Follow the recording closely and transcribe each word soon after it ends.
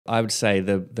I would say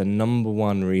the number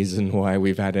one reason why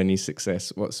we've had any success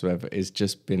whatsoever is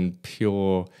just been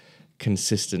pure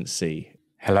consistency.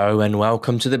 Hello and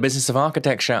welcome to the Business of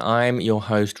Architecture. I'm your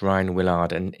host, Ryan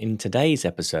Willard, and in today's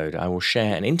episode, I will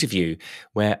share an interview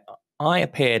where I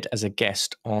appeared as a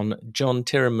guest on John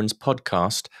Tiraman's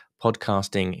podcast,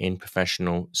 Podcasting in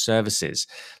Professional Services.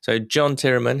 So John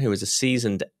Tiraman, who is a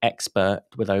seasoned expert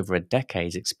with over a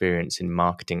decade's experience in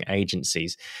marketing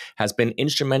agencies, has been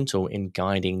instrumental in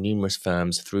guiding numerous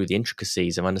firms through the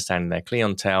intricacies of understanding their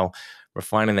clientele,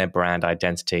 refining their brand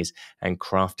identities, and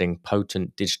crafting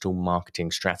potent digital marketing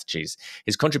strategies.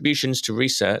 His contributions to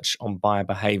research on buyer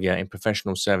behavior in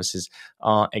professional services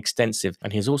are extensive,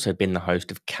 and he's also been the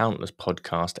host of countless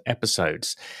podcast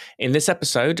episodes. In this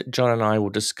episode, John and I will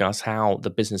discuss how the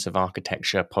Business of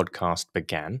Architecture podcast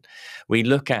began. We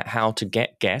look at how to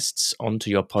get guests onto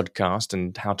your podcast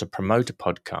and how to promote a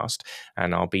podcast,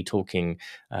 and I'll be talking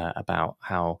about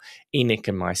how Enoch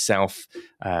and myself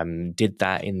did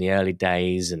that in the early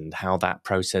days and how that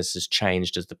process has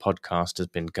changed as the podcast has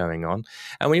been going on.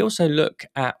 And we also look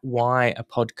at why a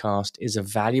podcast is a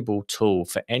valuable tool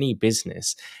for any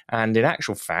business. And in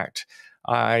actual fact,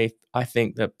 I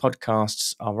think that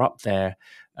podcasts are up there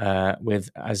with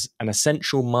as an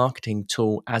essential marketing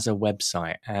tool as a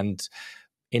website. And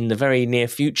in the very near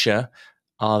future,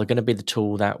 are going to be the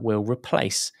tool that will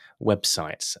replace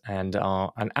websites and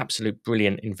are an absolute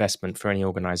brilliant investment for any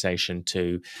organization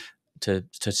to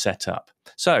set up.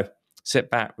 So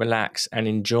sit back, relax, and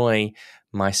enjoy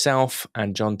myself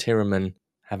and John Tiraman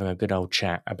having a good old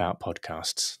chat about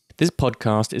podcasts. This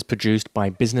podcast is produced by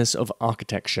Business of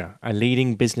Architecture, a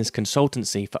leading business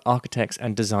consultancy for architects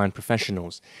and design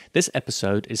professionals. This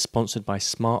episode is sponsored by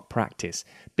Smart Practice,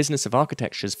 Business of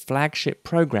Architecture's flagship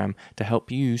program to help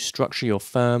you structure your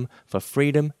firm for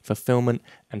freedom, fulfillment,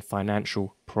 and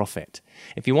financial profit.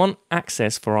 If you want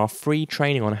access for our free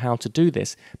training on how to do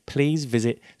this, please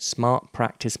visit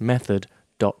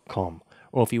smartpracticemethod.com.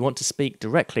 Or if you want to speak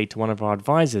directly to one of our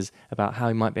advisors about how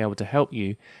we might be able to help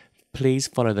you, please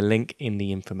follow the link in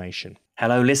the information.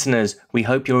 Hello, listeners. We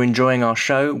hope you're enjoying our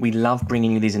show. We love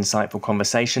bringing you these insightful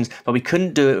conversations, but we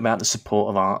couldn't do it without the support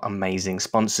of our amazing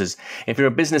sponsors. If you're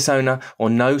a business owner or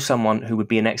know someone who would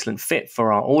be an excellent fit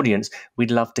for our audience,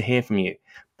 we'd love to hear from you.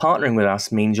 Partnering with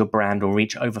us means your brand will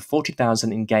reach over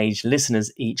 40,000 engaged listeners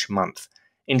each month.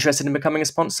 Interested in becoming a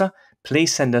sponsor?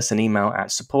 Please send us an email at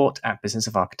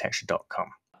support@businessofarchitecture.com.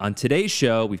 On today's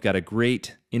show, we've got a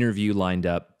great interview lined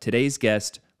up. Today's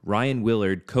guest, Ryan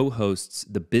Willard, co-hosts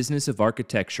the Business of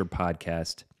Architecture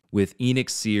podcast with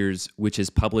Enoch Sears, which has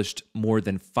published more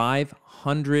than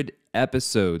 500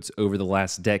 episodes over the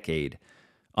last decade.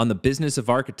 On the Business of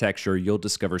Architecture, you'll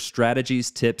discover strategies,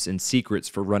 tips, and secrets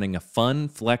for running a fun,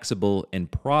 flexible,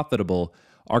 and profitable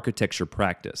architecture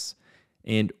practice.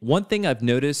 And one thing I've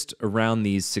noticed around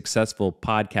these successful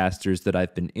podcasters that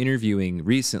I've been interviewing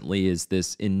recently is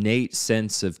this innate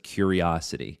sense of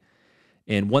curiosity.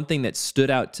 And one thing that stood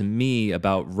out to me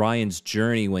about Ryan's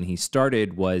journey when he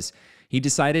started was he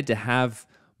decided to have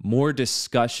more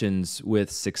discussions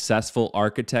with successful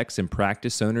architects and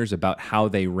practice owners about how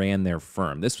they ran their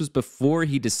firm. This was before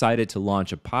he decided to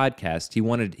launch a podcast.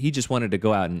 He just wanted to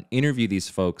go out and interview these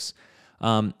folks.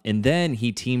 And then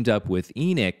he teamed up with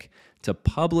Enoch to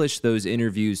publish those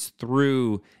interviews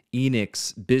through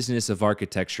Enoch's Business of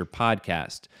Architecture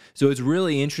podcast. So it's a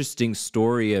really interesting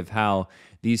story of how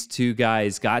these two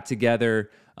guys got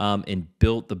together and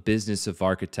built the Business of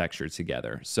Architecture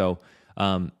together. So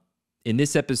in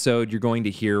this episode, you're going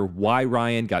to hear why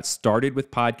Ryan got started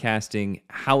with podcasting,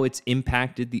 how it's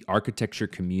impacted the architecture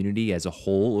community as a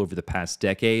whole over the past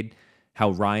decade,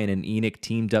 how Ryan and Enoch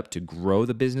teamed up to grow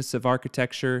the Business of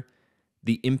Architecture,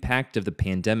 the impact of the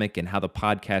pandemic and how the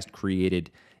podcast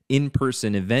created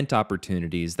in-person event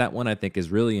opportunities. That one I think is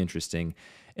really interesting.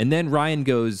 And then Ryan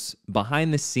goes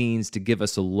behind the scenes to give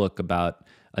us a look about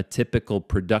a typical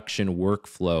production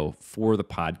workflow for the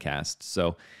podcast.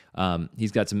 So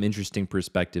he's got some interesting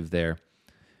perspective there.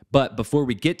 But before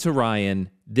we get to Ryan,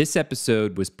 this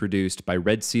episode was produced by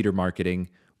Red Cedar Marketing.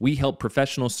 We help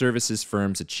professional services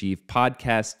firms achieve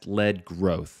podcast-led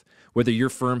growth. Whether your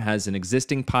firm has an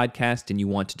existing podcast and you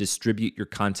want to distribute your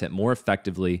content more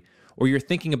effectively, or you're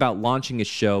thinking about launching a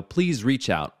show, please reach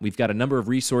out. We've got a number of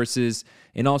resources,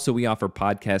 and also we offer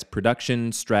podcast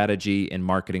production, strategy, and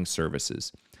marketing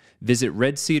services. Visit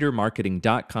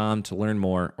redcedarmarketing.com to learn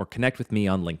more or connect with me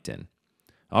on LinkedIn.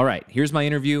 All right, here's my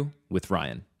interview with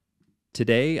Ryan.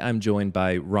 Today, I'm joined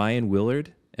by Ryan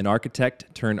Willard, an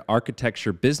architect turned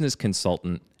architecture business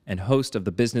consultant and host of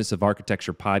the Business of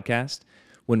Architecture podcast.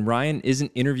 When Ryan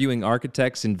isn't interviewing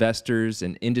architects, investors,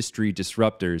 and industry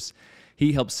disruptors,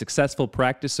 He helps successful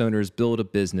practice owners build a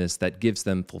business that gives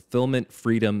them fulfillment,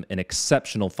 freedom, and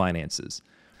exceptional finances.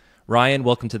 Rion,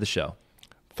 welcome to the show.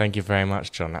 Thank you very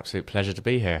much, John. Absolute pleasure to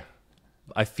be here.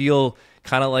 I feel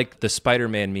kind of like the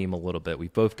Spider-Man meme a little bit.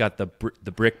 We've both got the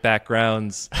brick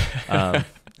backgrounds.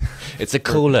 It's a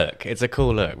cool look. It's a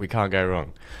cool look. We can't go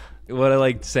wrong. What I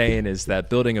like saying is that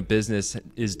building a business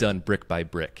is done brick by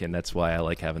brick, and that's why I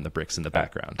like having the bricks in the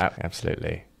background.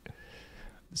 Absolutely.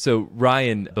 So,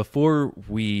 Rion, before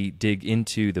we dig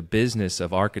into the business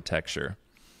of architecture,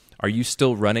 are you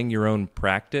still running your own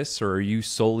practice, or are you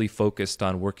solely focused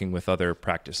on working with other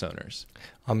practice owners?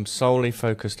 I'm solely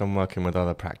focused on working with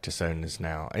other practice owners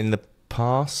now. In the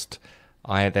past,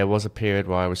 there was a period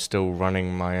where I was still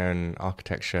running my own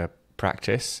architecture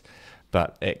practice,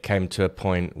 but it came to a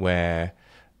point where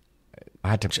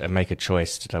I had to make a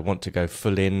choice. Did I want to go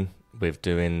full in with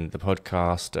doing the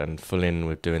podcast and full in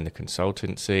with doing the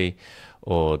consultancy,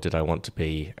 or did I want to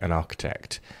be an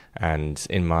architect? And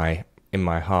in my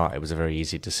heart, it was a very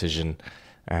easy decision.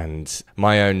 And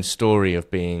my own story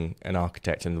of being an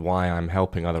architect and why I'm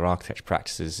helping other architecture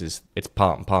practices it's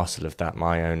part and parcel of that.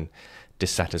 My own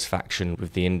dissatisfaction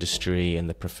with the industry and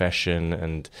the profession,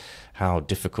 and how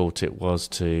difficult it was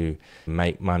to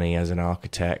make money as an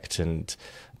architect, and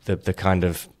the kind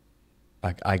of,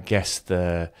 I guess,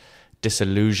 the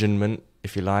disillusionment,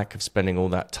 if you like, of spending all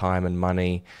that time and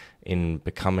money in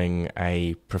becoming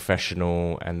a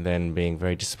professional and then being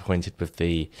very disappointed with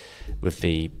the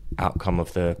outcome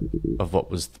of what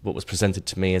was presented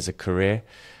to me as a career.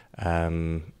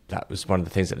 That was one of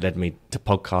the things that led me to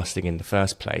podcasting in the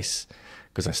first place,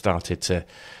 because I started to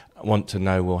want to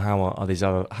know, well, how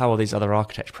are these other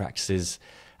architecture practices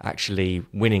actually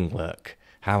winning work?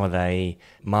 How are they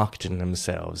marketing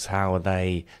themselves? How are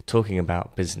they talking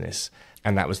about business?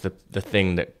 And that was the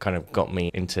thing that kind of got me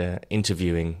into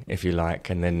interviewing, if you like.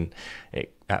 And then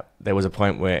there was a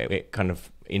point where it kind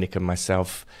of, Enoch and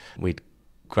myself, we'd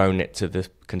grown it to the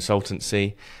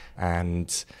consultancy,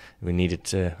 and I needed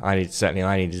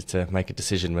to make a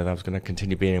decision whether I was going to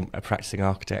continue being a practicing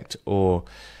architect, or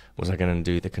was I going to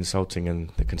do the consulting, and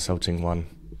the consulting one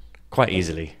quite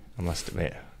easily, I must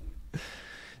admit.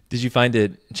 Did you find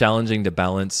it challenging to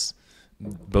balance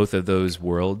both of those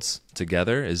worlds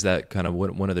together? Is that kind of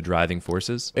one of the driving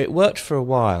forces? It worked for a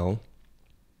while.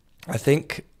 I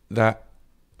think that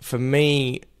for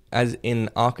me, as in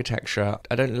architecture,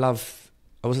 I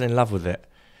wasn't in love with it.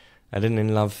 I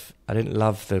didn't love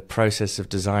the process of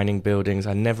designing buildings.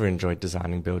 I never enjoyed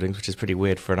designing buildings, which is pretty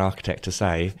weird for an architect to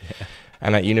say. Yeah.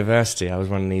 And at university, I was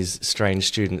one of these strange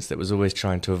students that was always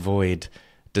trying to avoid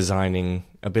designing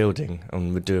a building,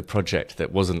 and would do a project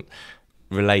that wasn't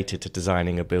related to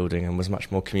designing a building and was much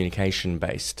more communication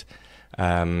based.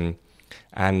 And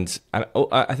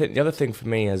I think the other thing for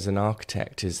me as an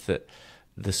architect is that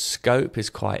the scope is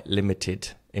quite limited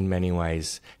in many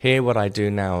ways. Here, what I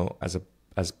do now as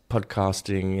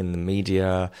podcasting, in the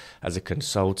media, as a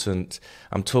consultant,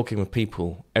 I'm talking with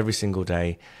people every single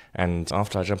day. And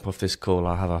after I jump off this call,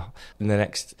 in the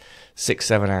next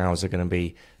 6-7 hours are going to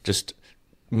be just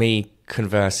me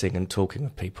conversing and talking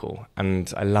with people,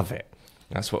 and I love it.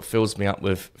 That's what fills me up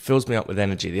with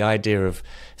energy. The idea of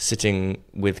sitting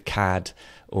with CAD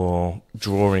or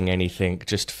drawing anything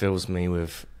just fills me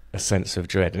with a sense of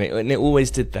dread, and it always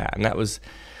did that. And it was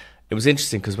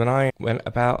interesting, because when I went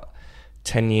about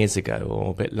 10 years ago,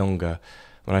 or a bit longer,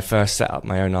 when I first set up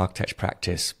my own architecture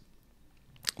practice,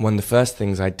 one of the first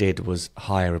things I did was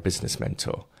hire a business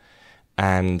mentor.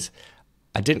 And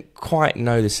I didn't quite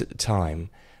know this at the time,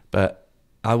 but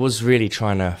I was really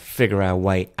trying to figure our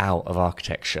way out of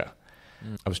architecture.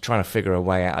 I was trying to figure a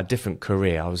way out, a different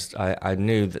career. I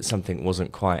knew that something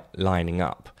wasn't quite lining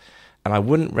up. And I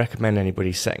wouldn't recommend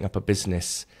anybody setting up a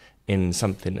business in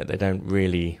something that they don't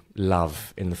really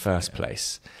love in the first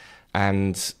place.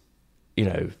 And, you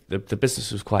know, the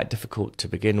business was quite difficult to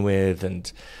begin with,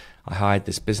 and I hired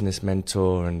this business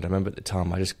mentor, and I remember at the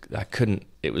time I couldn't,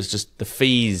 it was just, the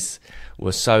fees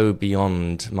were so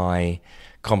beyond my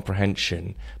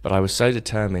comprehension, but I was so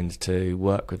determined to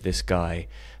work with this guy,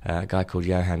 a guy called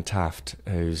Johan Taft,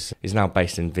 he's now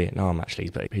based in Vietnam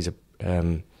actually, but he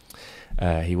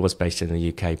was based in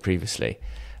the UK previously.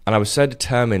 And I was so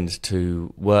determined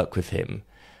to work with him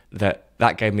that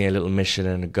gave me a little mission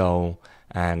and a goal,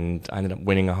 and I ended up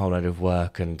winning a whole load of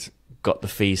work and got the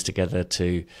fees together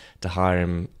to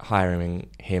hiring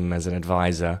him as an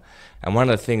advisor. And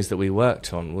one of the things that we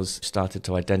worked on was started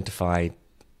to identify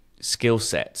skill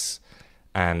sets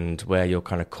and where your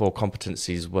kind of core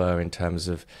competencies were in terms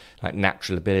of like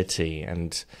natural ability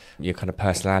and your kind of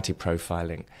personality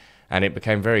profiling. And it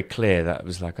became very clear that it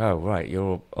was like, oh, right,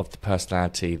 you're of the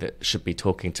personality that should be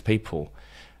talking to people.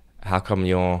 How come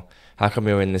you're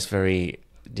in this very,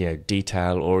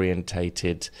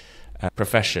 detail-orientated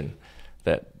profession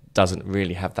that doesn't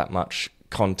really have that much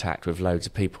contact with loads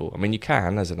of people? I mean, you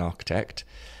can as an architect.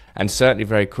 And certainly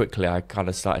very quickly, I kind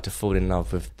of started to fall in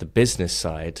love with the business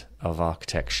side of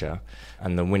architecture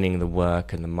and the winning the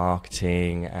work and the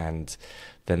marketing, and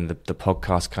then the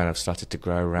podcast kind of started to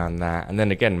grow around that. And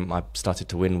then again, I started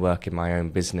to win work in my own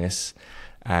business,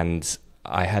 and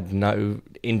I had no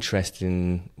interest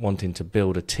in wanting to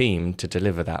build a team to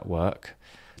deliver that work.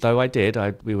 Though I did,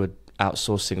 we were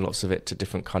outsourcing lots of it to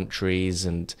different countries,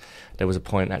 and there was a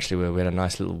point actually where we had a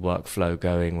nice little workflow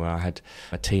going where I had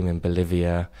a team in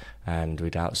Bolivia and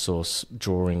we'd outsource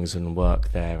drawings and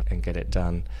work there and get it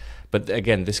done. But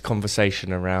again, this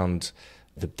conversation around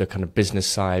the kind of business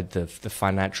side, the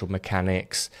financial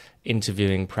mechanics,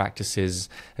 interviewing practices,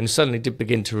 and suddenly did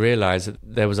begin to realize that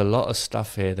there was a lot of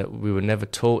stuff here that we were never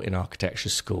taught in architecture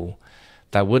school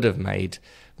that would have made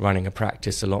running a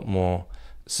practice a lot more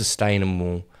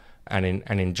sustainable and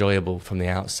enjoyable from the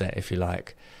outset, if you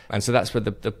like. And so that's where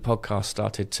the podcast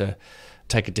started to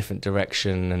take a different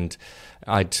direction, and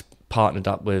I'd partnered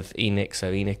up with Enoch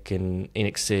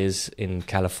Sears in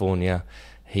California.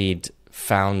 He'd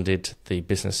founded the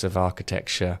business of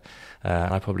architecture.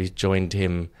 I probably joined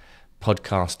him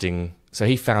podcasting. So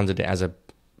he founded it as a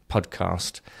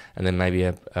podcast, and then maybe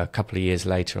a couple of years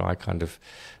later, I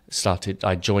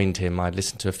joined him. I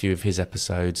listened to a few of his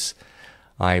episodes.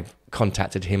 I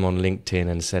contacted him on LinkedIn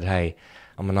and said, hey,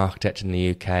 I'm an architect in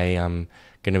the UK. I'm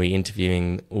going to be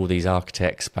interviewing all these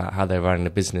architects about how they're running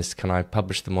a business. Can I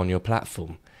publish them on your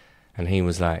platform? And he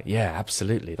was like, yeah,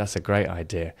 absolutely. That's a great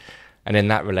idea. And then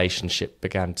that relationship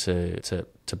began to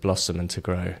blossom and to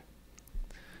grow.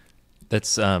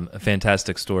 That's a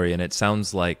fantastic story. And it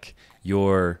sounds like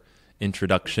your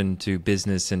introduction to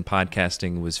business and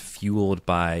podcasting was fueled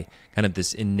by kind of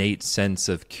this innate sense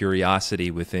of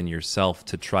curiosity within yourself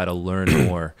to try to learn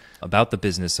more about the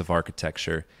business of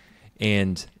architecture.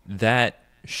 And that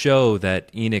show that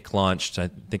Enoch launched,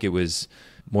 I think it was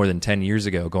more than 10 years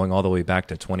ago, going all the way back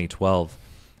to 2012.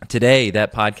 Today,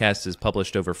 that podcast has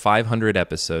published over 500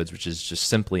 episodes, which is just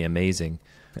simply amazing.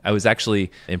 I was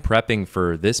actually, in prepping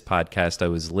for this podcast, I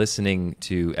was listening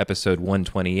to episode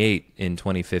 128 in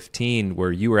 2015,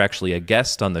 where you were actually a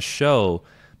guest on the show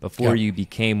before you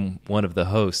became one of the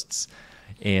hosts.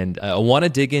 And I want to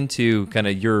dig into kind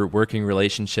of your working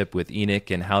relationship with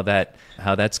Enoch and how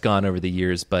that's gone over the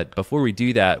years. But before we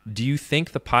do that, do you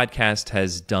think the podcast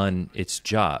has done its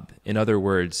job? In other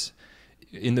words,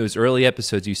 in those early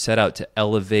episodes, you set out to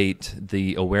elevate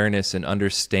the awareness and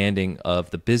understanding of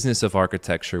the business of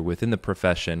architecture within the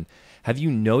profession. Have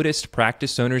you noticed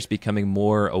practice owners becoming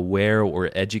more aware or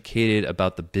educated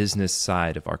about the business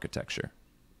side of architecture?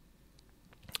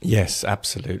 Yes,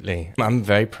 absolutely. I'm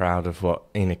very proud of what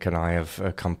Enoch and I have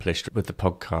accomplished with the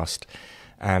podcast,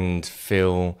 and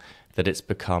feel that it's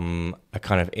become a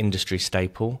kind of industry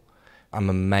staple. I'm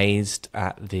amazed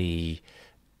at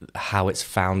how it's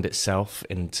found itself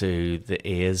into the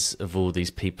ears of all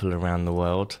these people around the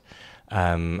world,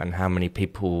 and how many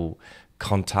people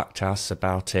contact us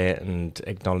about it and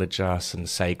acknowledge us and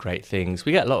say great things.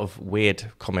 We get a lot of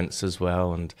weird comments as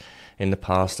well, and in the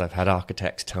past I've had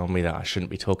architects tell me that I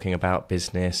shouldn't be talking about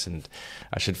business and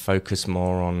I should focus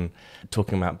more on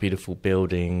talking about beautiful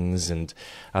buildings, and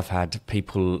I've had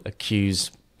people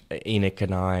accuse Enoch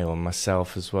and I, or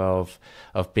myself as well,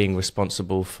 of being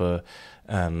responsible for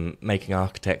making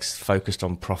architects focused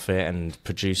on profit and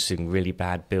producing really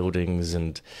bad buildings.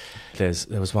 And there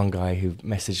was one guy who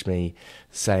messaged me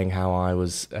saying how I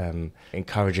was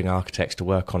encouraging architects to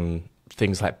work on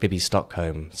things like Bibby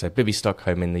Stockholm. So Bibby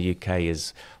Stockholm in the UK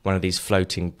is one of these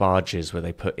floating barges where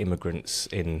they put immigrants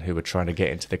in who were trying to get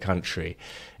into the country.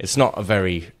 It's not a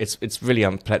very, it's really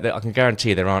unpleasant. I can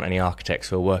guarantee there aren't any architects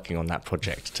who are working on that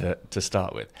project to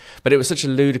start with. But it was such a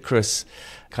ludicrous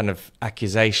kind of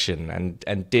accusation,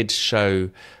 and did show,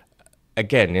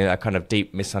 again, a kind of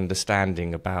deep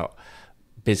misunderstanding about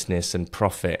business and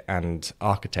profit and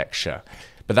architecture.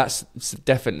 But that's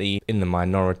definitely in the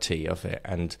minority of it,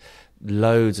 and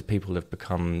loads of people have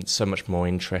become so much more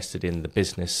interested in the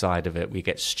business side of it. We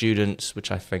get students, which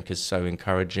I think is so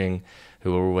encouraging,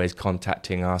 who are always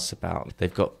contacting us about,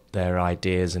 they've got their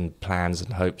ideas and plans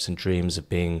and hopes and dreams of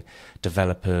being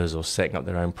developers or setting up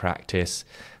their own practice.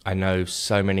 I know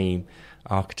so many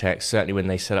architects, certainly when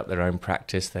they set up their own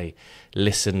practice, they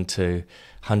listen to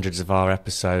hundreds of our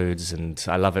episodes, and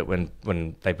I love it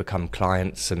when they become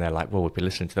clients and they're like, well, we've been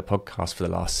listening to the podcast for the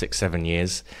last 6-7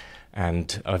 years.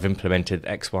 and I've implemented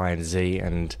X, Y, and Z,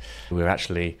 and we're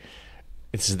actually,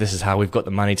 this is how we've got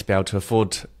the money to be able to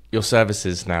afford your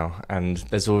services now. And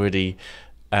there's already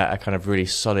a kind of really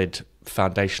solid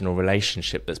foundational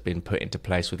relationship that's been put into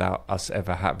place without us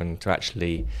ever having to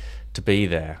actually to be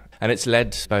there. And it's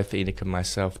led both Enoch and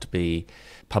myself to be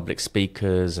public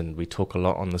speakers, and we talk a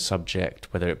lot on the subject,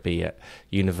 whether it be at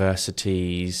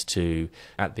universities, to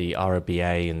at the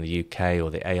RBA in the UK or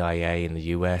the AIA in the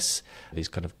US, these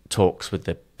kind of talks with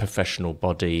the professional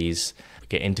bodies,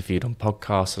 get interviewed on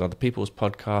podcasts and other people's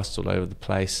podcasts all over the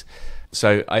place.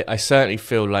 So I certainly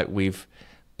feel like we've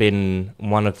been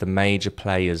one of the major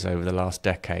players over the last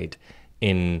decade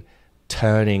in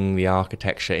turning the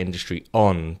architecture industry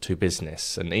on to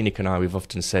business. And Enoch and I, we've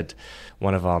often said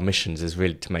one of our missions is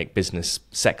really to make business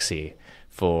sexy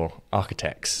for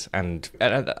architects. And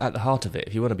at the heart of it,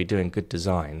 if you want to be doing good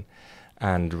design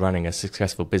and running a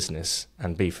successful business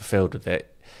and be fulfilled with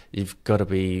it, you've got to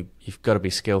be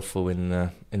skillful in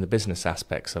the business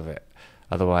aspects of it.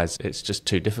 Otherwise, it's just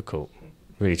too difficult,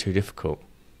 really too difficult.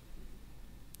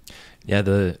 Yeah,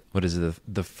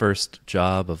 the first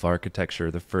job of architecture,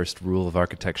 the first rule of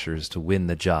architecture is to win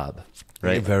the job,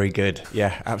 right? Very good.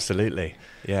 Yeah, absolutely.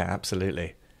 Yeah,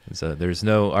 absolutely. So there's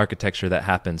no architecture that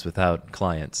happens without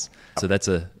clients. So it's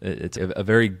a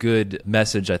very good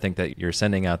message, I think, that you're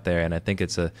sending out there, and I think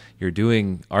you're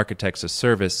doing architects a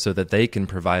service so that they can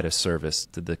provide a service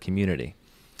to the community.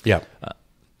 Yeah.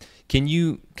 Can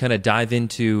you kind of dive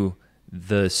into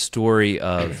the story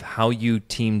of how you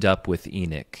teamed up with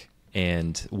Enoch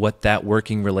and what that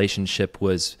working relationship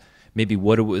was, maybe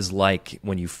what it was like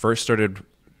when you first started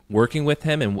working with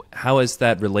him, and how has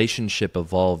that relationship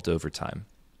evolved over time?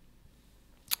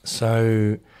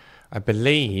 So I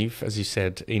believe, as you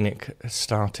said, Enoch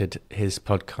started his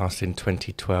podcast in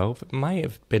 2012. It may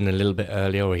have been a little bit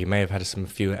earlier, or he may have had a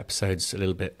few episodes a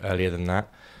little bit earlier than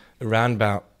that. Around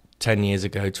about 10 years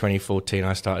ago, 2014,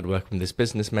 I started working with this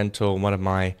business mentor. One of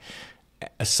my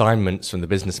assignments from the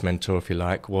business mentor, if you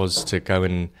like, was to go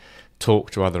and talk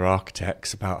to other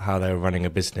architects about how they were running a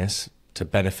business to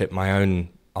benefit my own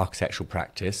architectural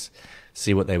practice,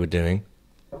 see what they were doing.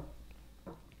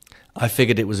 I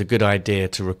figured it was a good idea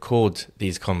to record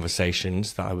these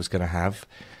conversations that I was going to have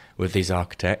with these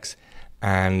architects,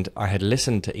 and I had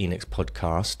listened to Enoch's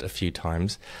podcast a few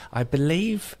times. I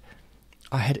believe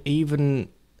I had even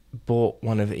bought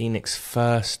one of Enoch's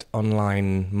first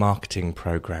online marketing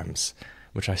programs,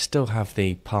 which I still have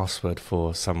the password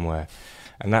for somewhere,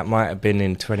 and that might have been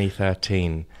in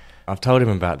 2013. I've told him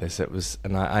about this.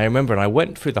 And I remember, and I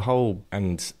went through the whole,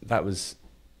 and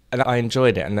I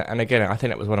enjoyed it. And again, I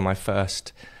think that was one of my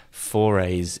first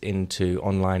forays into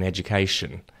online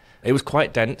education. It was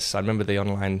quite dense. I remember the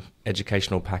online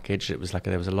educational package. It was like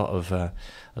there was a lot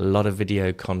of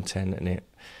video content, and it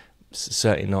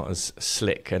certainly not as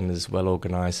slick and as well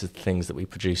organized as the things that we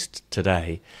produced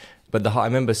today. But I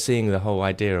remember seeing the whole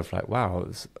idea of like, wow,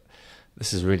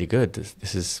 this is really good.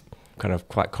 This is kind of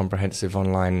quite comprehensive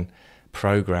online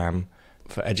program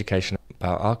for education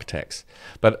about architects.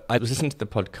 But I was listening to the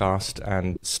podcast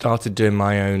and started doing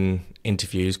my own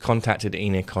interviews, contacted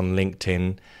Enoch on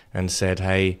LinkedIn and said,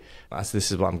 hey,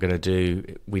 this is what I'm going to do.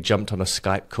 We jumped on a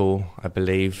Skype call, I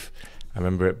believe. I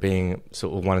remember it being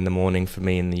sort of 1 a.m. for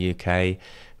me in the UK.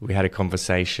 We had a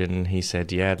conversation. He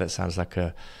said, yeah, that sounds like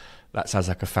a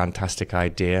fantastic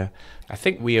idea. I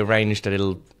think we arranged a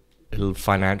little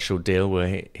financial deal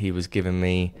where he was giving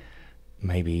me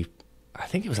maybe, I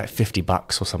think it was like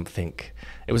 $50 or something.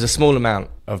 It was a small amount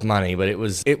of money, but it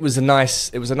was a nice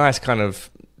kind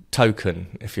of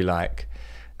token, if you like.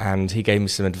 And he gave me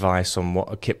some advice on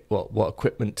what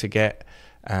equipment to get,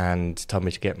 and told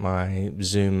me to get my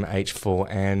Zoom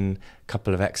H4n, a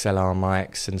couple of XLR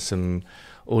mics, and some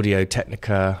Audio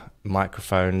Technica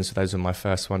microphones. Those were my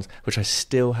first ones, which I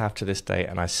still have to this day,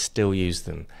 and I still use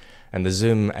them. And the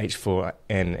Zoom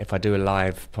H4n, if I do a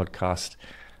live podcast,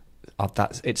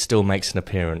 it still makes an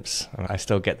appearance. I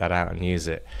still get that out and use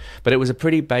it. But it was a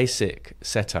pretty basic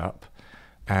setup,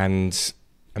 and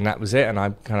that was it. And I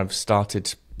kind of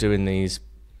started doing these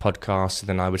podcasts, and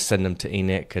then I would send them to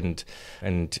Enoch,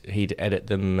 and he'd edit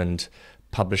them and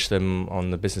publish them on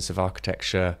the Business of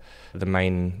Architecture, the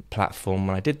main platform.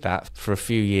 And I did that for a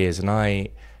few years, and I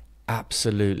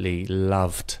absolutely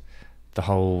loved the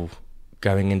whole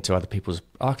going into other people's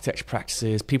architecture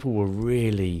practices. People were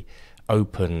really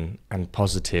open and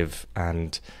positive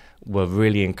and were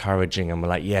really encouraging, and were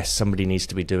like, yes, somebody needs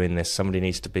to be doing this, somebody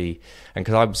needs to be. And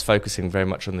because I was focusing very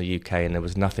much on the UK, and there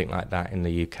was nothing like that in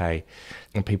the UK,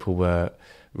 and people were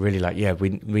really like, yeah, we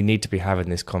need to be having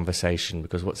this conversation,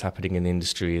 because what's happening in the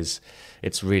industry is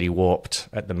it's really warped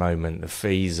at the moment. The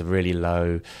fees are really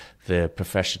low. The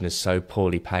profession is so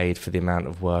poorly paid for the amount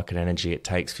of work and energy it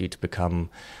takes for you to become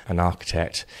an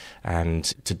architect. And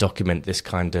to document this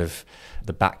kind of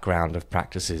the background of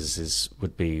practices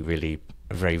would be really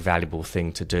a very valuable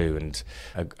thing to do, and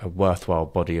a worthwhile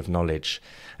body of knowledge.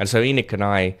 And so Enoch and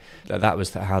I, that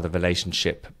was how the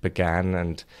relationship began.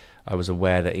 And I was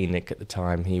aware that Enoch at the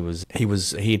time,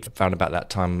 he'd found about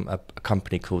that time a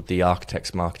company called the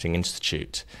Architects Marketing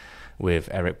Institute with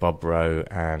Eric Bobrow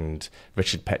and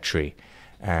Richard Petrie,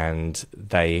 and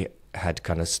they had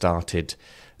kind of started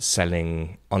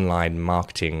selling online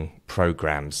marketing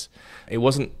programs. It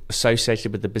wasn't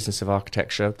associated with the Business of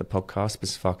Architecture, the podcast.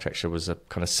 Business of Architecture was a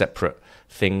kind of separate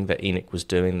thing that Enoch was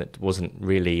doing that wasn't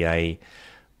really a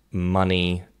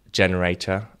money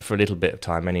generator for a little bit of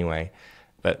time anyway.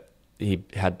 But he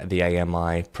had the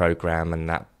AMI program, and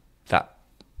that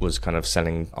was kind of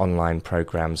selling online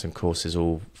programs and courses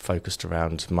all focused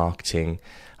around marketing.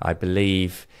 I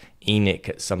believe Enoch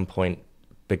at some point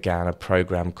began a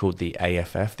program called the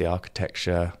AFF, the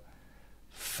Architecture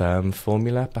Firm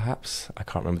Formula, perhaps. I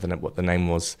can't remember what the name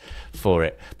was for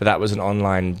it. But that was an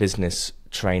online business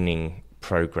training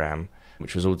program,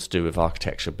 which was all to do with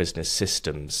architecture business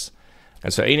systems.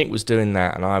 And so Enoch was doing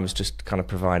that, and I was just kind of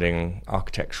providing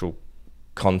architectural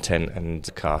content and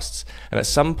casts. And at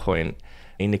some point,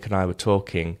 Enoch and I were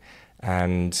talking,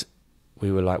 and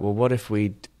we were like, well, part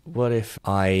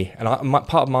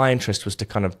of my interest was to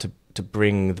kind of to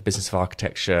bring the Business of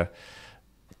Architecture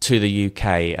to the UK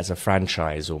as a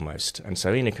franchise almost. And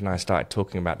so Enoch and I started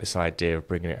talking about this idea of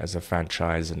bringing it as a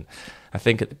franchise. And I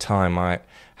think at the time I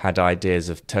had ideas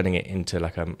of turning it into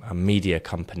like a media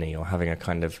company, or having a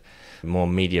kind of more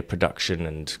media production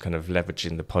and kind of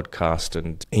leveraging the podcast.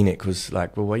 And Enoch was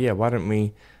like, well, yeah, why don't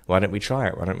we try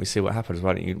it? Why don't we see what happens?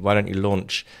 Why don't you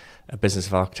launch a Business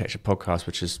of Architecture podcast,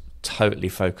 which is totally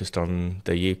focused on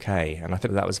the UK? And I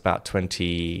think that was about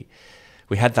we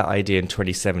had that idea in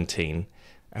 2017,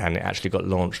 and it actually got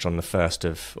launched on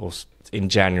in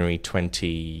January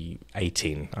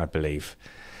 2018, I believe.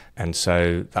 And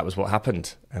so that was what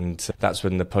happened. And that's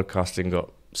when the podcasting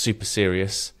got super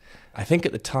serious. I think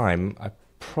at the time, I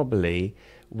probably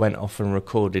went off and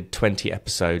recorded 20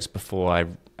 episodes before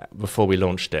we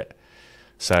launched it.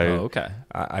 So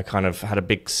I kind of had a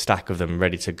big stack of them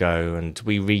ready to go, and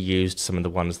we reused some of the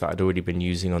ones that I'd already been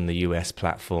using on the US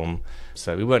platform.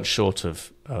 So we weren't short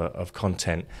of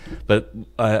content. But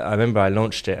I remember I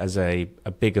launched it as a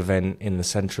big event in the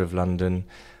centre of London,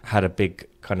 had a big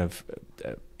kind of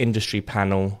industry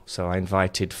panel. So I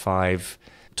invited 5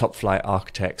 top flight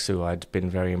architects who I'd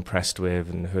been very impressed with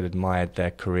and who had admired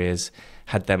their careers,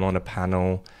 had them on a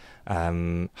panel,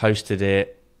 hosted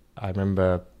it. I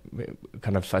remember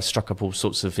I struck up all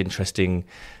sorts of interesting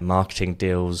marketing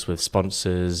deals with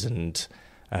sponsors and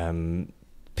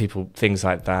people, things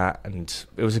like that. And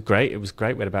it was great. We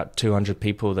had about 200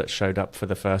 people that showed up for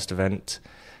the first event,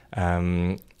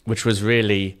 which was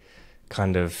really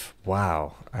kind of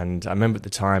wow. And I remember at the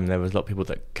time there was a lot of people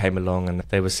that came along, and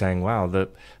they were saying, wow, the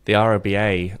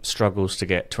ROBA struggles to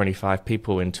get 25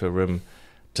 people into a room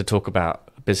to talk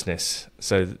about business.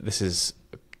 So this is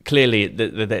clearly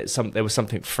there was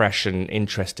something fresh and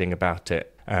interesting about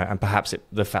it, and perhaps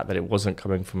the fact that it wasn't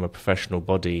coming from a professional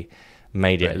body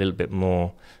made it a little bit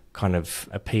more kind of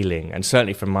appealing. And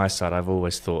certainly from my side, I've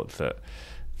always thought that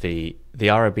the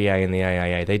ROBA and the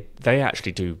AIA, they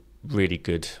actually do really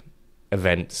good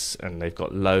events, and they've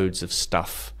got loads of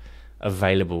stuff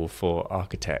available for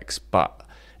architects, but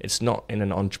it's not in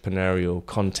an entrepreneurial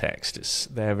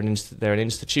context. They're an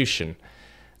institution,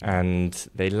 and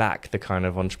they lack the kind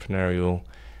of entrepreneurial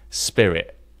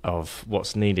spirit of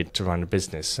what's needed to run a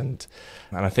business. And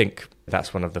I think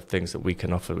that's one of the things that we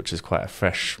can offer, which is quite a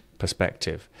fresh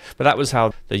perspective. But that was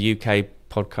how the UK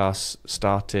podcast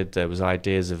started. There was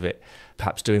ideas of it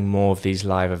perhaps doing more of these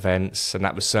live events, and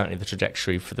that was certainly the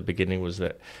trajectory for the beginning, was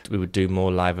that we would do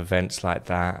more live events like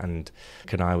that. And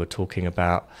Nick and I were talking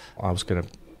about,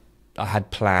 I had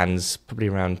plans probably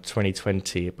around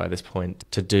 2020 by this point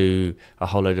to do a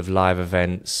whole load of live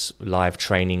events, live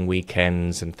training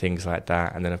weekends and things like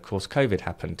that. And then, of course, COVID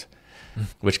happened,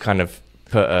 which kind of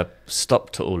put a stop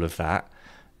to all of that.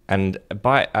 And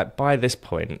by this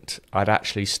point, I'd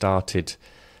actually started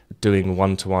doing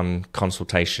one-to-one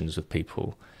consultations with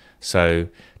people. So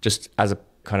just as a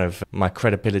kind of, my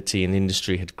credibility in the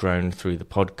industry had grown through the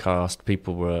podcast.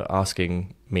 People were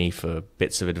asking me for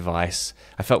bits of advice.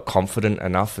 I felt confident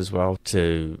enough as well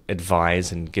to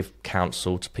advise and give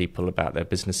counsel to people about their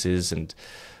businesses. And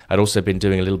I'd also been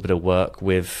doing a little bit of work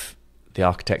with the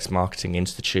Architects Marketing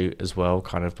Institute as well,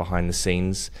 kind of behind the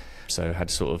scenes. So I had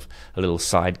sort of a little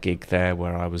side gig there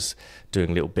where I was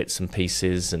doing little bits and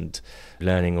pieces and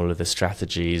learning all of the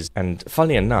strategies. And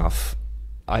funnily enough,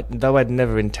 though I'd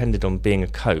never intended on being a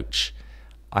coach,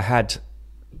 I had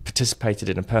participated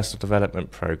in a personal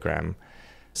development program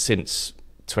since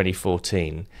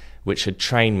 2014, which had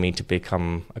trained me to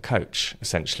become a coach,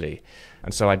 essentially.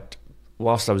 And so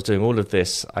whilst I was doing all of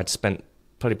this, I'd spent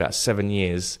probably about 7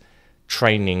 years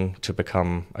training to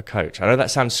become a coach. I know that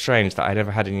sounds strange that I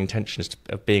never had any intentions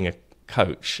of being a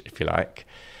coach, if you like,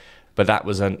 but that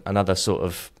was another sort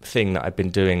of thing that I've been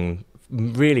doing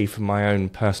really for my own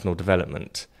personal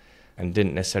development, and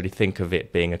didn't necessarily think of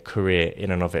it being a career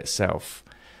in and of itself.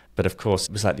 But of course,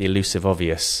 it was like the elusive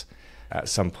obvious. At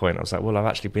some point, I was like, well, I've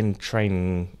actually been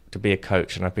training to be a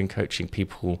coach, and I've been coaching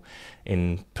people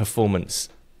in performance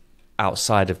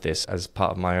outside of this as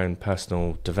part of my own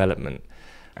personal development.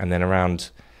 And then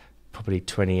around probably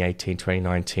 2018,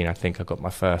 2019, I think I got my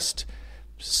first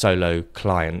solo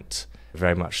client,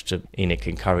 very much to Enoch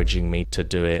encouraging me to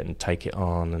do it and take it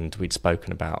on. And we'd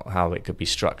spoken about how it could be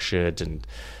structured, and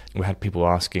we had people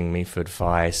asking me for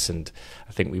advice, and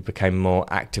I think we became more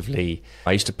actively.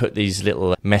 I used to put these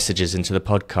little messages into the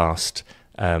podcast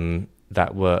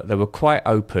that were quite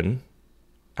open,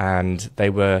 and they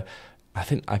were, I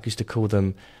think I used to call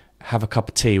them, have a cup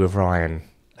of tea with Rion.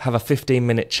 Have a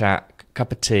 15-minute chat,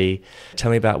 cup of tea,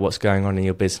 tell me about what's going on in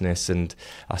your business, and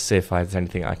I'll see if there's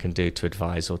anything I can do to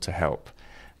advise or to help.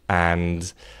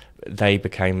 And they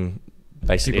became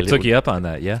basically... People took you up on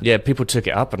that, yeah? Yeah, people took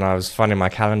it up, and I was finding my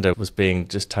calendar was being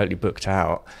just totally booked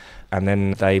out. And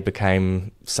then they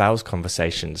became sales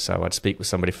conversations. So I'd speak with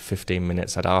somebody for 15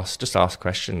 minutes. I'd just ask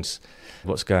questions.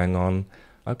 What's going on?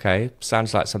 Okay,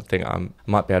 sounds like something I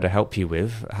might be able to help you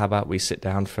with. How about we sit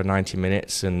down for 90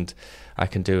 minutes and I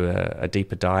can do a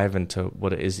deeper dive into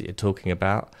what it is that you're talking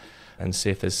about and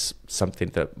see if there's something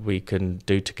that we can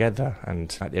do together.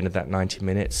 And at the end of that 90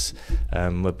 minutes,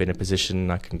 we'll be in a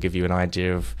position I can give you an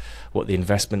idea of what the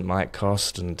investment might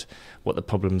cost and what the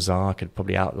problems are. I could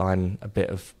probably outline a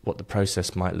bit of what the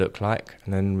process might look like,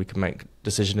 and then we can make a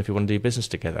decision if we want to do business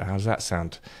together. How does that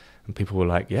sound? And people were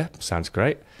like, yeah, sounds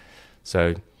great.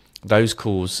 So those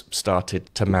calls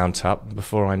started to mount up.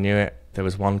 Before I knew it, there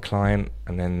was one client,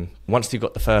 and then once you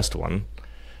got the first one,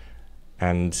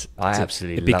 and I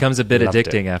absolutely it becomes a bit loved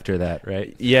addicting it. after that,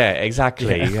 right? Yeah,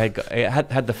 exactly. Yeah. I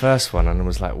had the first one, and I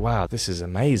was like, wow, this is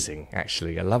amazing,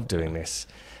 actually. I love doing this.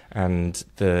 And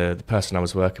the person I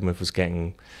was working with was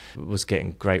getting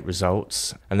great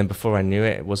results. And then before I knew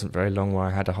it, it wasn't very long where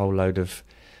I had a whole load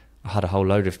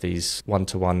of these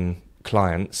one-to-one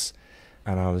clients,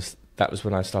 and that was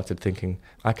when I started thinking,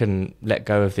 I can let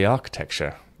go of the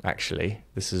architecture, actually.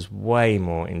 This is way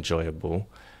more enjoyable.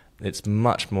 It's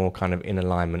much more kind of in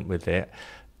alignment with it.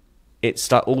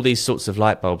 All these sorts of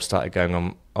light bulbs started going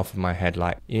on off of my head.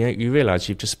 Like, you realize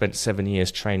you've just spent 7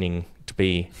 years training to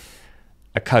be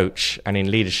a coach and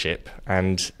in leadership,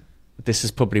 and this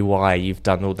is probably why you've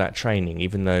done all that training,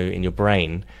 even though in your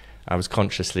brain I was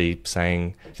consciously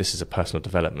saying this is a personal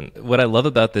development. What I love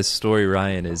about this story,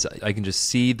 Rion, is I can just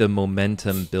see the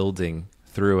momentum building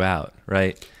throughout,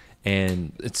 right?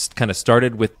 And it's kind of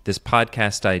started with this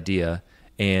podcast idea,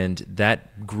 and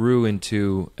that grew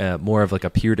into more of like a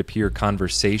peer-to-peer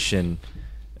conversation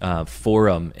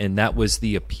forum. And that was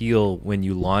the appeal when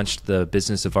you launched the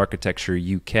Business of Architecture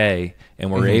UK,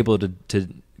 and were able to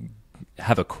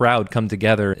have a crowd come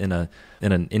together in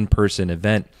an in-person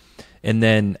event. And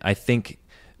then I think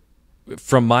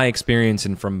from my experience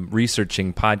and from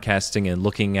researching podcasting and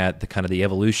looking at the kind of the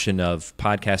evolution of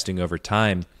podcasting over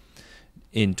time,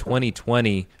 in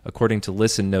 2020, according to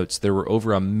Listen Notes, there were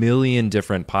over 1 million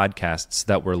different podcasts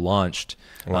that were launched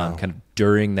kind of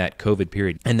during that COVID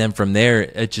period. And then from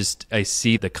there, I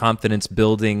see the confidence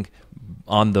building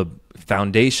on the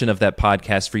foundation of that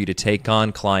podcast for you to take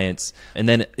on clients, and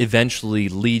then eventually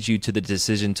lead you to the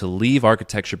decision to leave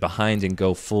architecture behind and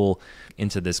go full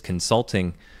into this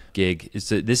consulting gig.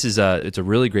 It's a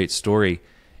really great story.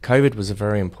 COVID was a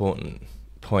very important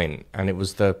point, and it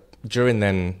was during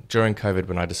COVID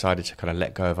when I decided to kind of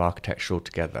let go of architecture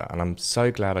altogether. And I'm so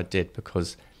glad I did,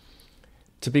 because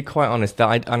to be quite honest,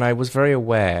 I was very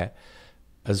aware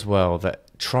as well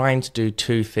that trying to do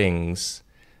two things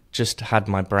just had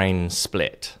my brain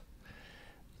split.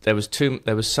 There was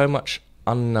so much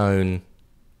unknown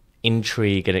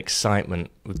intrigue and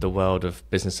excitement with the world of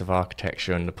Business of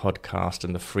Architecture and the podcast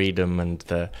and the freedom and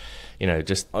it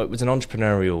was an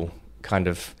entrepreneurial kind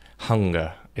of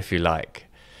hunger, if you like,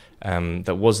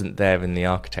 that wasn't there in the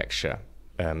architecture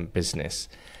business.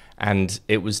 And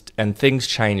things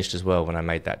changed as well when I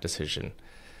made that decision.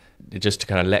 Just to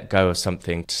kind of let go of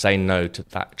something, to say no to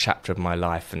that chapter of my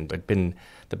life. And it'd been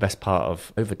the best part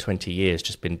of over 20 years,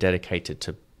 just been dedicated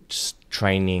to just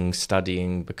training,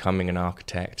 studying, becoming an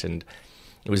architect. And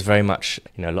it was very much,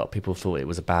 a lot of people thought it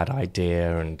was a bad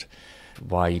idea and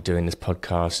why are you doing this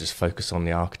podcast, just focus on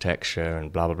the architecture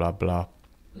and blah, blah, blah, blah.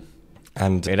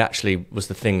 And it actually was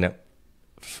the thing that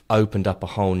opened up a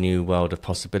whole new world of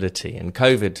possibility. And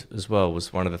COVID as well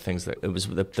was one of the things that, it was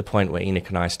the point where Enoch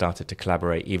and I started to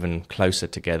collaborate even closer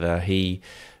together. He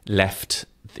left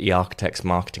the Architects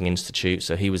Marketing Institute,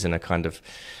 so he was in a kind of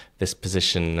this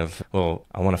position of, well,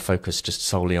 I want to focus just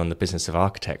solely on the business of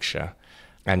architecture.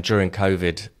 And during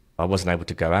COVID, I wasn't able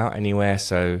to go out anywhere,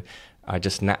 so I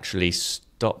just naturally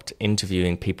stopped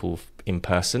interviewing people in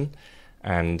person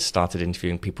and started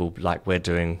interviewing people like we're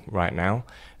doing right now.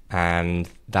 And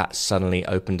that suddenly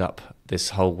opened up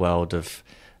this whole world of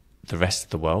the rest of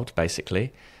the world,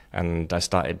 basically. And I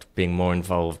started being more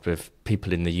involved with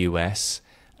people in the US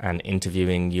and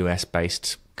interviewing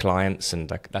US-based clients. And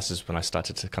that's just when I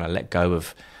started to kind of let go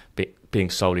of being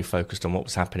solely focused on what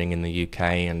was happening in the UK.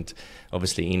 And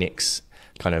obviously Enoch's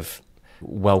kind of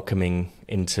welcoming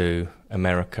into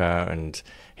America, and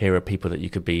here are people that you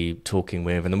could be talking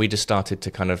with. And then we just started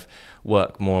to kind of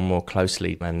work more and more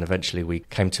closely, and eventually we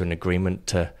came to an agreement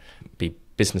to be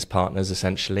business partners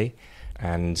essentially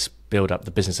and build up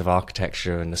the business of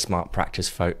architecture and the smart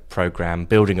practice program,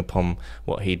 building upon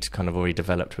what he'd kind of already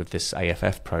developed with this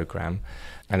AFF program.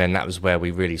 And then that was where we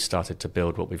really started to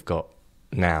build what we've got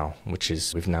now, which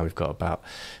is we've got about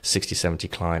 60, 70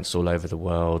 clients all over the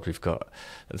world. We've got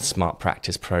the Smart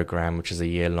Practice program, which is a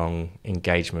year-long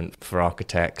engagement for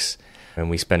architects. And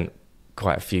we spent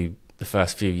the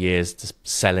first few years just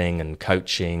selling and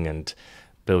coaching and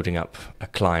building up a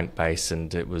client base.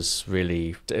 And it was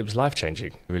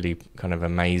life-changing, really kind of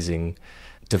amazing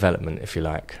development, if you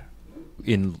like.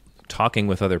 In talking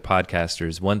with other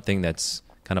podcasters, one thing that's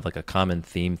kind of like a common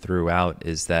theme throughout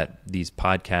is that these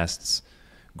podcasts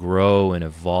grow and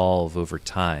evolve over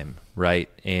time, right?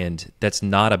 And that's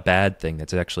not a bad thing.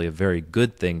 That's actually a very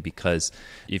good thing, because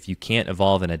if you can't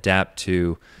evolve and adapt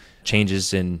to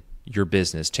changes in your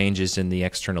business, changes in the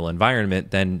external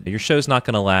environment, then your show's not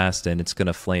going to last and it's going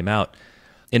to flame out.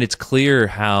 And it's clear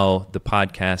how the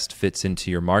podcast fits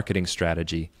into your marketing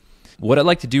strategy. What I'd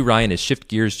like to do, Rion, is shift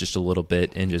gears just a little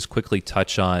bit and just quickly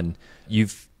touch on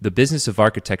the business of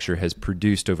architecture has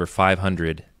produced over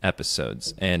 500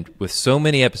 episodes. And with so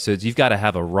many episodes, you've got to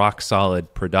have a rock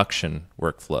solid production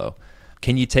workflow.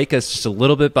 Can you take us just a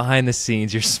little bit behind the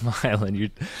scenes? You're smiling.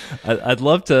 I'd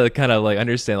love to kind of like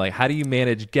understand, like, how do you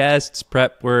manage guests,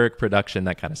 prep work, production,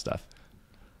 that kind of stuff?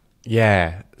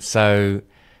 Yeah. So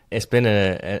it's been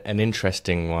an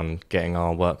interesting one getting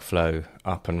our workflow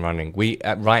up and running.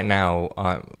 Right now,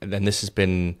 and this has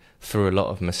been through a lot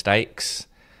of mistakes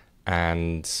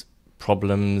and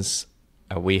problems.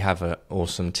 We have an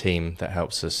awesome team that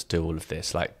helps us do all of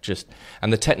this.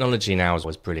 And the technology now is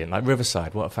always brilliant. Like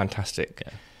Riverside, what a fantastic.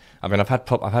 Yeah. I mean, I've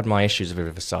had my issues with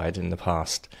Riverside in the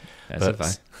past.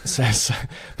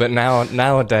 But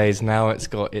nowadays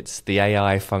it's the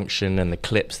AI function and the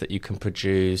clips that you can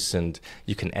produce, and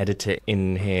you can edit it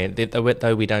in here.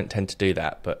 Though we don't tend to do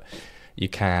that, but you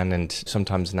can. And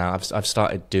sometimes now I've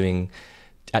started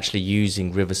actually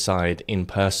using Riverside in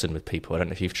person with people. I don't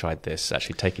know if you've tried this,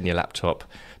 actually taking your laptop,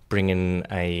 bringing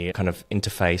a kind of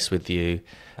interface with you,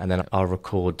 and then I'll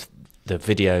record the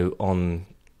video on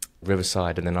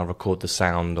Riverside and then I'll record the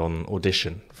sound on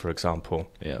Audition, for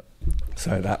example. Yeah.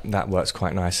 So that works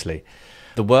quite nicely.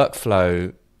 The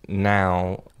workflow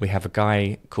now, we have a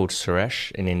guy called Suresh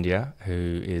in India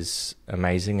who is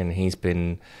amazing, and he's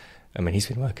been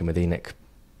working with Enoch,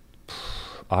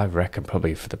 I reckon,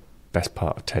 probably for the best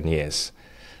part of 10 years,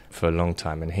 for a long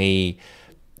time. And he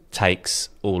takes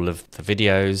all of the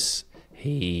videos,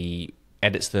 he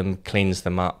edits them, cleans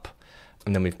them up.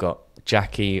 And then we've got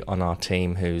Jackie on our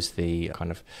team, who's the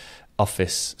kind of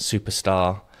office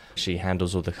superstar. She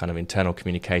handles all the kind of internal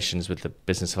communications with the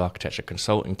Business of Architecture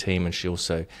consulting team, and she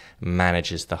also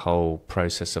manages the whole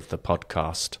process of the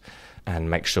podcast and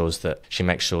she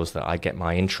makes sure that I get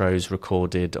my intros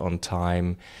recorded on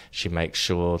time. She makes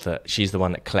sure that she's the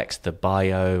one that collects the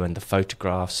bio and the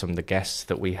photographs from the guests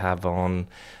that we have on.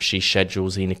 She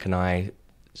schedules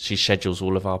She schedules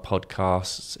all of our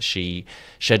podcasts. She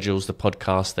schedules the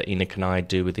podcasts that Enoch and I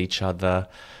do with each other.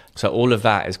 So all of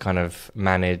that is kind of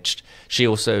managed. She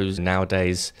also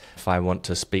nowadays, if I want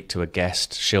to speak to a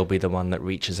guest, she'll be the one that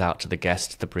reaches out to the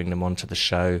guest to bring them onto the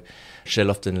show.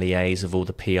 She'll often liaise with all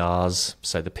the PRs.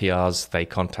 So the PRs, they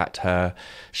contact her.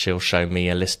 She'll show me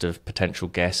a list of potential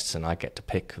guests and I get to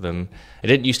pick them. It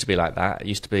didn't used to be like that. I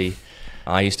used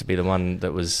to be the one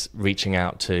that was reaching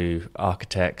out to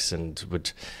architects and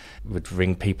would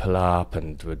ring people up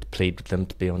and would plead with them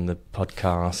to be on the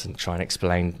podcast and try and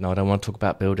explain, no, I don't want to talk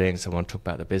about buildings, I want to talk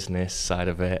about the business side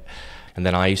of it. And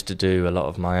then I used to do a lot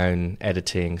of my own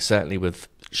editing, certainly with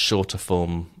shorter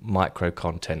form micro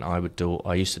content. I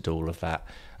used to do all of that.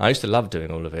 I used to love doing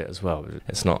all of it as well.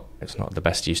 It's not the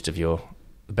best use of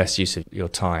your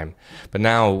time. But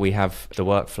now we have, the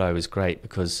workflow is great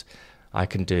because I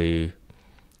can do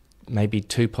maybe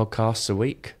 2 podcasts a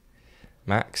week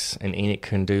max, and Enoch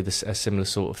can do a similar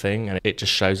sort of thing, and it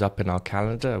just shows up in our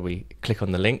calendar. We click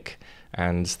on the link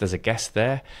and there's a guest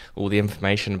there. All the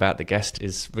information about the guest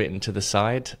is written to the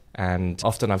side, and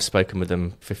often I've spoken with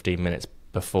them 15 minutes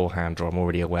beforehand, or I'm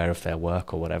already aware of their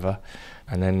work or whatever,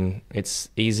 and then it's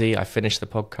easy. I finish the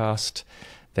podcast,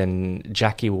 then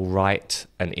Jackie will write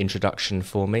an introduction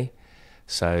for me,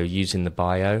 so using the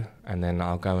bio, and then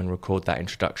I'll go and record that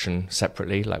introduction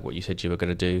separately, like what you said you were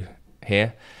going to do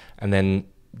here. And then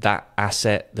that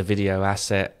asset, the video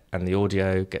asset and the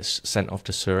audio, gets sent off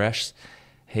to Suresh.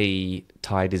 He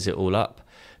tidies it all up.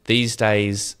 These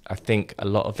days, I think a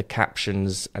lot of the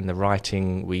captions and the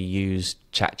writing, we use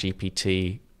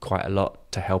ChatGPT quite a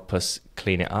lot to help us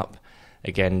clean it up.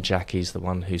 Again, Jackie's the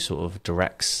one who sort of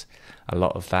directs a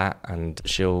lot of that, and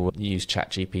she'll use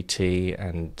ChatGPT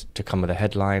and to come with a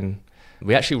headline.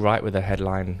 We actually write with a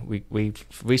headline. We've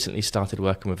recently started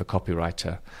working with a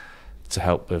copywriter to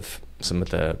help with some of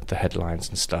the headlines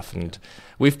and stuff, and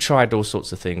we've tried all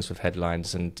sorts of things with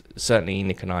headlines, and certainly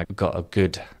Enoch and I got a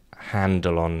good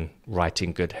handle on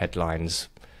writing good headlines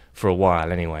for a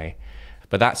while anyway.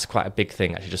 But that's quite a big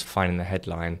thing, actually, just finding the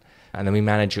headline. And then we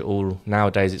manage it all.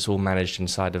 Nowadays it's all managed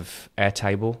inside of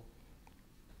Airtable.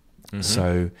 Mm-hmm.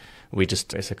 So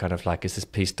it's a kind of like, is this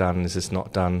piece done, is this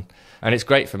not done? And it's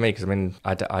great for me because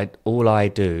all I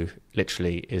do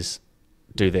literally is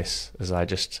do this, as I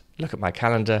just look at my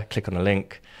calendar, click on a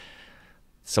link,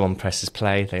 someone presses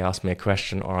play, they ask me a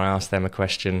question or I ask them a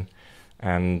question,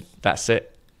 and that's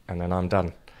it, and then I'm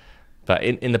done. But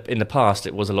in the past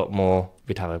it was a lot more.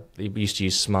 We used to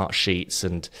use smart sheets,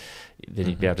 and then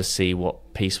you'd be able to see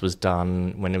what piece was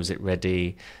done, when was it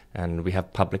ready, and we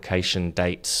have publication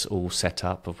dates all set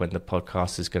up of when the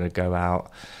podcast is going to go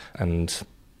out and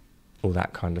all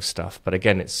that kind of stuff. But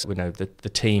again, it's,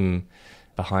 the team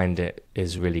behind it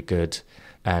is really good,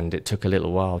 and it took a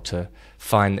while to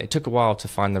find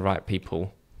the right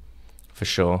people, for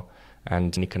sure.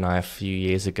 And Nick and I, a few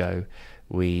years ago,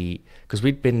 because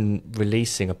we'd been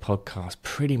releasing a podcast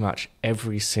pretty much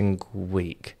every single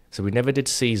week, so we never did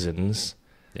seasons.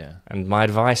 Yeah. And my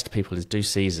advice to people is do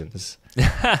seasons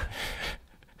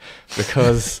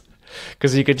because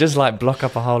you could just like block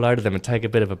up a whole load of them and take a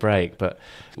bit of a break. But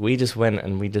we just went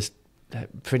and we just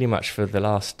pretty much for the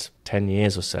last 10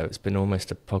 years or so, it's been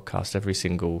almost a podcast every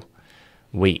single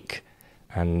week,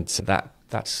 and that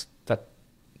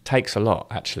takes a lot,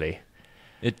 actually.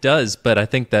 It does, but I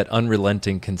think that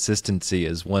unrelenting consistency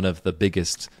is one of the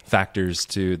biggest factors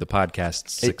to the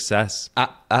podcast's success.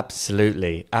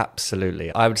 Absolutely.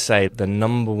 I would say the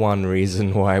number one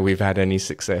reason why we've had any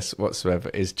success whatsoever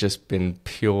is just been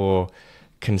pure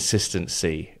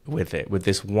consistency with it. With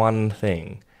this one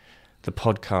thing, the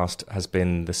podcast has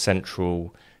been the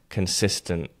central,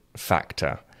 consistent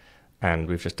factor, and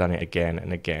we've just done it again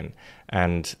and again.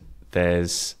 And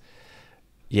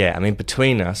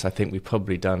between us, I think we've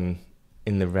probably done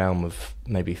in the realm of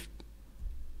maybe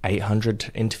 800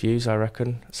 interviews, I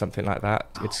reckon, something like that.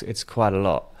 Wow. It's quite a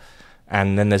lot.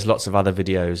 And then there's lots of other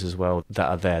videos as well that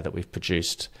are there that we've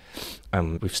produced.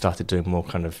 We've started doing more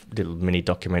kind of little mini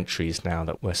documentaries now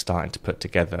that we're starting to put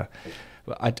together.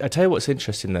 I tell you what's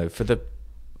interesting, though, for the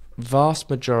vast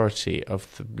majority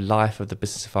of the life of the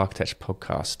Business of Architecture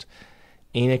podcast,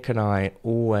 Enoch and I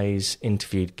always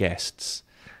interviewed guests.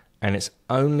 And it's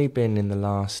only been in the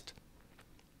last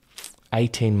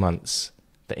 18 months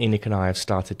that Enoch and I have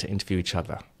started to interview each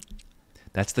other.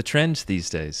 That's the trend these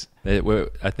days.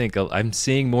 I think I'm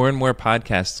seeing more and more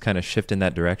podcasts kind of shift in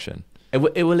that direction.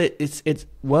 It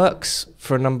works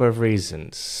for a number of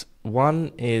reasons.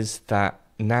 One is that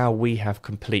now we have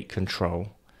complete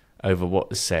control over what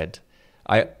is said.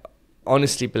 I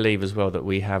honestly believe as well that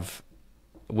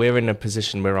we're in a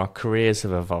position where our careers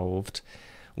have evolved,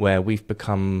 where we've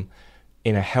become,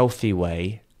 in a healthy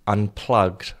way,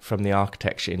 unplugged from the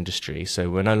architecture industry. So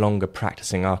we're no longer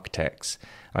practicing architects.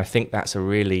 I think that's a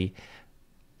really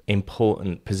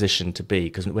important position to be,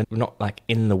 because we're not like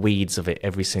in the weeds of it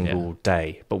every single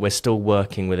day, but we're still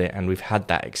working with it, and we've had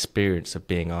that experience of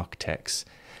being architects.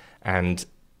 And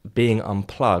being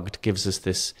unplugged gives us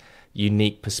this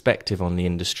unique perspective on the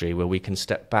industry where we can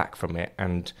step back from it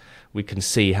and we can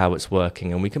see how it's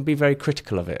working, and we can be very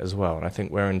critical of it as well. And I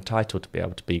think we're entitled to be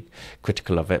able to be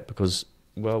critical of it because,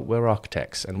 well, we're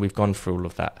architects and we've gone through all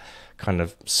of that kind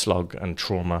of slog and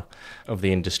trauma of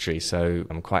the industry. So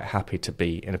I'm quite happy to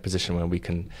be in a position where we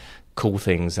can call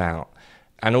things out.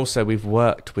 And also we've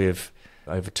worked with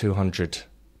over 200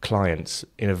 clients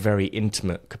in a very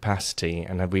intimate capacity,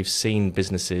 and we've seen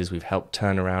businesses, we've helped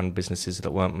turn around businesses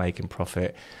that weren't making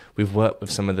profit. We've worked with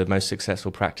some of the most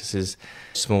successful practices,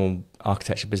 small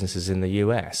architecture businesses in the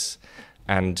US,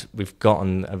 and we've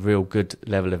gotten a real good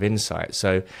level of insight.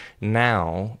 So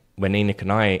now when Enoch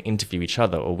and I interview each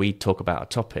other or we talk about a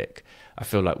topic, I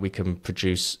feel like we can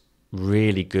produce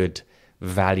really good,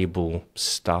 valuable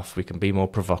stuff. We can be more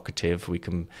provocative. We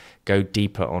can go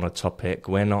deeper on a topic.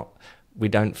 We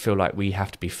don't feel like we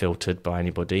have to be filtered by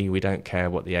anybody. We don't care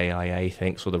what the AIA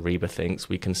thinks or the REBA thinks.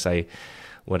 We can say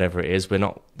whatever it is. We're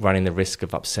not running the risk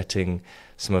of upsetting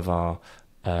some of our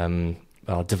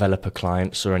developer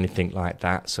clients or anything like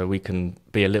that. So we can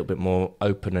be a little bit more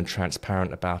open and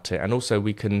transparent about it. And also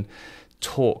we can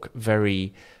talk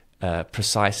very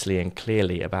precisely and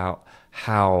clearly about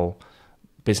how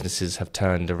businesses have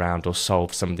turned around or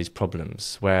solved some of these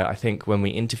problems, where I think when we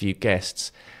interview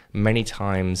guests, many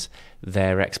times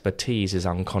their expertise is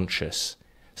unconscious.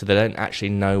 So they don't actually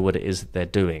know what it is that they're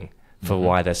doing for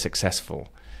why they're successful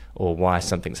or why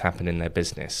something's happened in their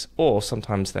business. Or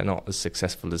sometimes they're not as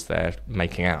successful as they're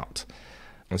making out.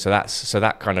 And so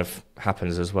that kind of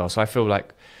happens as well. So I feel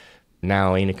like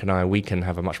now Enoch and I, we can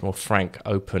have a much more frank,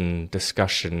 open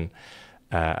discussion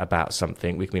about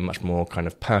something. We can be much more kind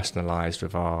of personalized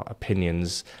with our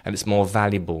opinions, and it's more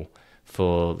valuable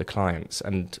for the clients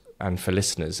and for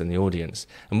listeners and the audience.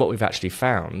 And what we've actually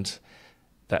found,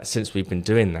 that since we've been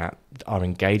doing that, our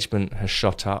engagement has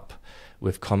shot up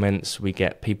with comments. We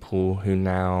get people who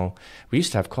now, we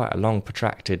used to have quite a long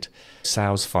protracted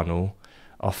sales funnel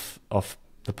off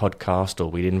the podcast, or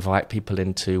we'd invite people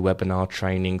into webinar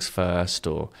trainings first,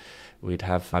 or we'd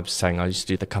have, I used to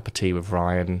do the cup of tea with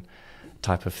Rion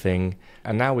type of thing.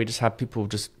 And now we just have people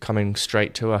just coming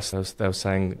straight to us. They were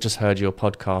saying, just heard your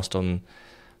podcast on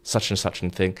such and such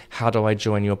and thing. How do I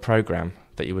join your program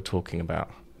that you were talking about?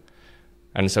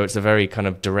 And so it's a very kind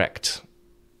of direct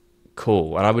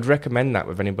call. And I would recommend that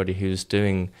with anybody who's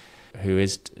doing a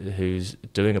podcast,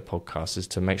 is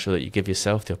to make sure that you give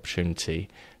yourself the opportunity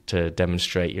to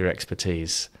demonstrate your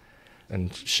expertise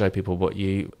and show people what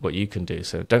you can do.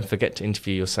 So don't forget to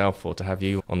interview yourself or to have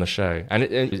you on the show. And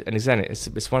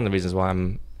it's one of the reasons why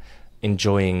I'm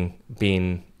enjoying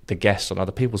being the guest on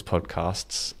other people's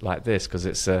podcasts like this, because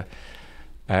it's a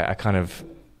kind of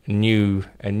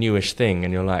newish thing,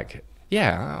 and you're like,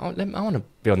 yeah, I want to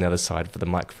be on the other side for the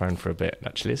microphone for a bit,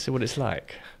 actually, see what it's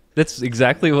like. That's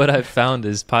exactly what I've found,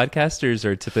 is podcasters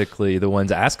are typically the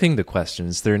ones asking the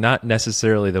questions. They're not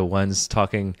necessarily the ones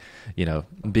talking,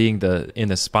 being in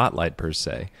the spotlight per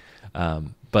se.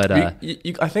 But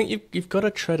I think you've got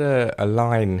to tread a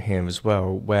line here as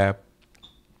well, where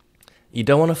you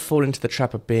don't want to fall into the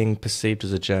trap of being perceived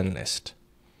as a journalist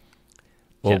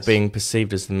or being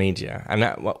perceived as the media. And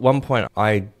at one point,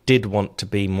 I did want to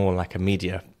be more like a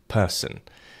media person,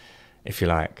 if you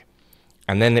like.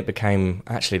 And then it became,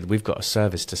 actually, we've got a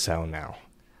service to sell now.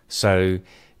 So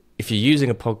if you're using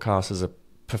a podcast as a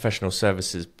professional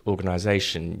services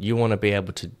organization, you want to be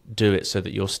able to do it so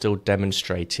that you're still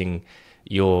demonstrating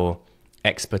your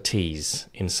expertise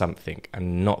in something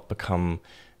and not become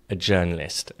a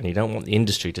journalist. And you don't want the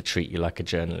industry to treat you like a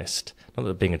journalist. Not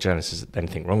that being a journalist is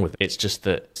anything wrong with it. It's just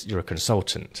that you're a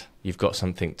consultant. You've got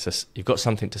something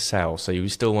to sell. So you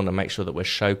still want to make sure that we're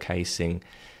showcasing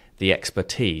the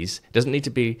expertise. It doesn't need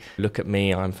to be, look at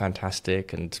me, I'm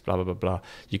fantastic, and blah, blah, blah, blah.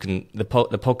 You can, the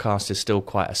podcast is still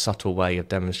quite a subtle way of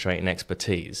demonstrating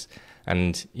expertise.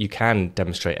 And you can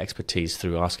demonstrate expertise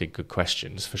through asking good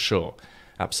questions, for sure.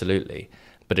 Absolutely.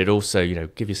 But it also,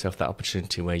 give yourself that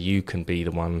opportunity where you can be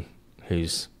the one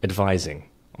who's advising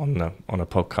on a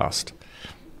podcast.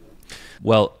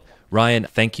 Well, Rion,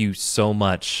 thank you so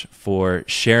much for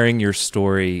sharing your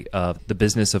story of the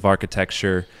business of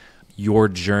architecture, your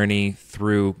journey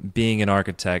through being an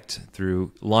architect, through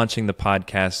launching the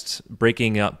podcast,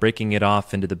 breaking it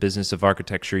off into the business of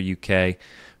architecture UK,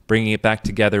 bringing it back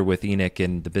together with Enoch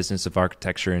and the business of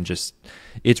architecture, and just,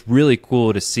 it's really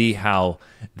cool to see how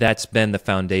that's been the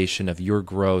foundation of your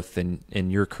growth and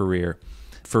your career.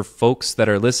 For folks that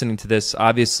are listening to this,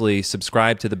 obviously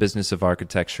subscribe to the business of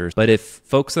architecture. But if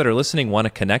folks that are listening want to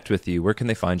connect with you, where can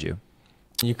they find you?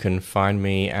 You can find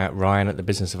me at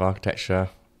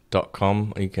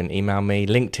Rion@thebusinessofarchitecture.com, or you can email me.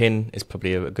 LinkedIn is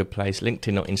probably a good place,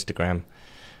 LinkedIn or Instagram.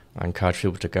 I encourage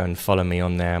people to go and follow me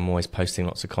on there. I'm always posting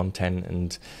lots of content,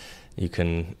 and you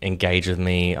can engage with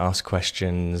me, ask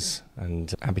questions,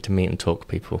 and happy to meet and talk to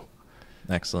people.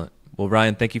 Excellent. Well,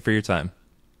 Ryan, thank you for your time.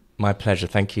 My pleasure.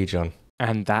 Thank you, John.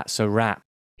 And that's a wrap.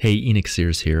 Hey, Enoch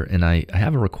Sears here, and I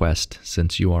have a request.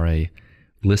 Since you are a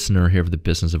listener here of the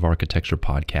Business of Architecture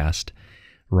podcast,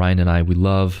 Ryan and I, we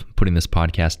love putting this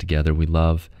podcast together. We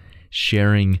love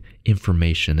sharing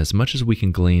information as much as we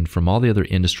can glean from all the other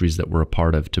industries that we're a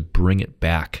part of to bring it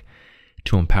back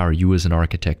to empower you as an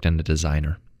architect and a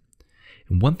designer.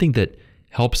 And one thing that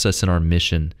helps us in our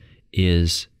mission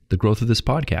is the growth of this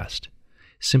podcast,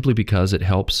 simply because it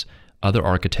helps other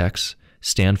architects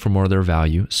stand for more of their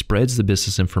value, spreads the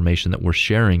business information that we're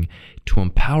sharing to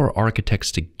empower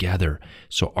architects together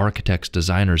so architects,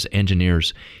 designers,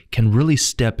 engineers can really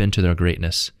step into their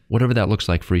greatness, whatever that looks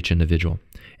like for each individual.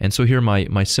 And so here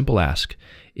my simple ask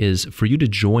is for you to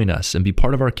join us and be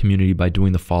part of our community by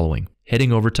doing the following: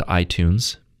 heading over to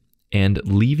iTunes and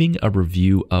leaving a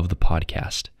review of the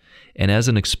podcast. And as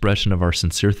an expression of our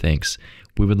sincere thanks,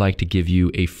 we would like to give you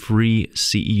a free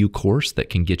CEU course that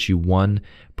can get you one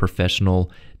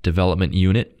professional development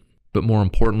unit, but more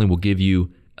importantly, we'll give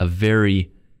you a very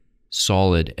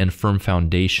solid and firm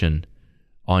foundation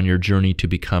on your journey to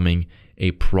becoming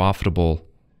a profitable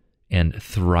and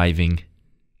thriving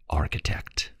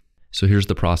architect. So here's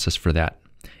the process for that.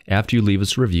 After you leave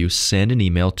us a review, send an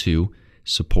email to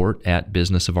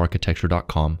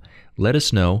support@businessofarchitecture.com. Let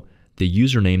us know the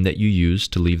username that you use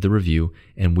to leave the review,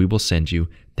 and we will send you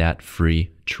that free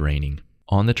training.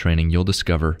 On the training, you'll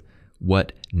discover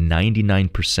what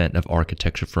 99% of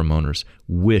architecture firm owners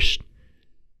wish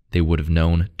they would have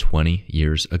known 20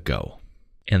 years ago.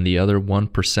 And the other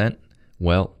 1%,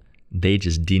 well, they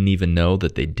just didn't even know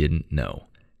that they didn't know.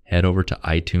 Head over to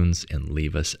iTunes and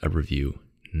leave us a review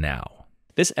now.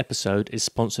 This episode is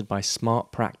sponsored by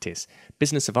Smart Practice,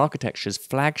 Business of Architecture's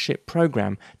flagship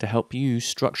program to help you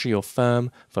structure your firm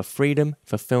for freedom,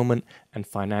 fulfillment, and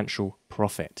financial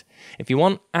profit. If you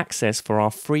want access for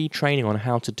our free training on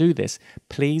how to do this,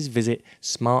 please visit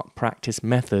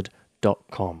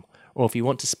smartpracticemethod.com. Or if you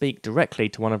want to speak directly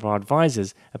to one of our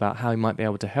advisors about how we might be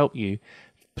able to help you,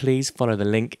 please follow the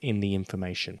link in the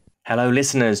information. Hello,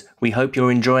 listeners. We hope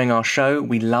you're enjoying our show.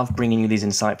 We love bringing you these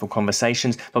insightful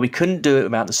conversations, but we couldn't do it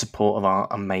without the support of our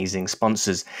amazing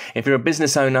sponsors. If you're a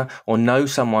business owner or know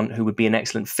someone who would be an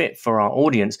excellent fit for our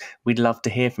audience, we'd love to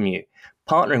hear from you.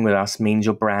 Partnering with us means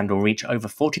your brand will reach over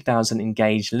 40,000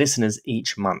 engaged listeners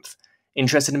each month.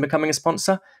 Interested in becoming a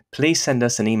sponsor? Please send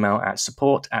us an email at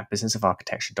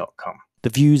support@businessofarchitecture.com. The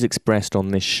views expressed on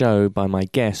this show by my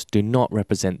guests do not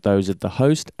represent those of the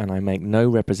host, and I make no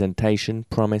representation,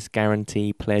 promise,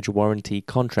 guarantee, pledge, warranty,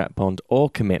 contract bond,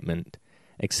 or commitment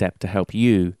except to help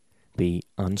you be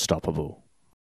unstoppable.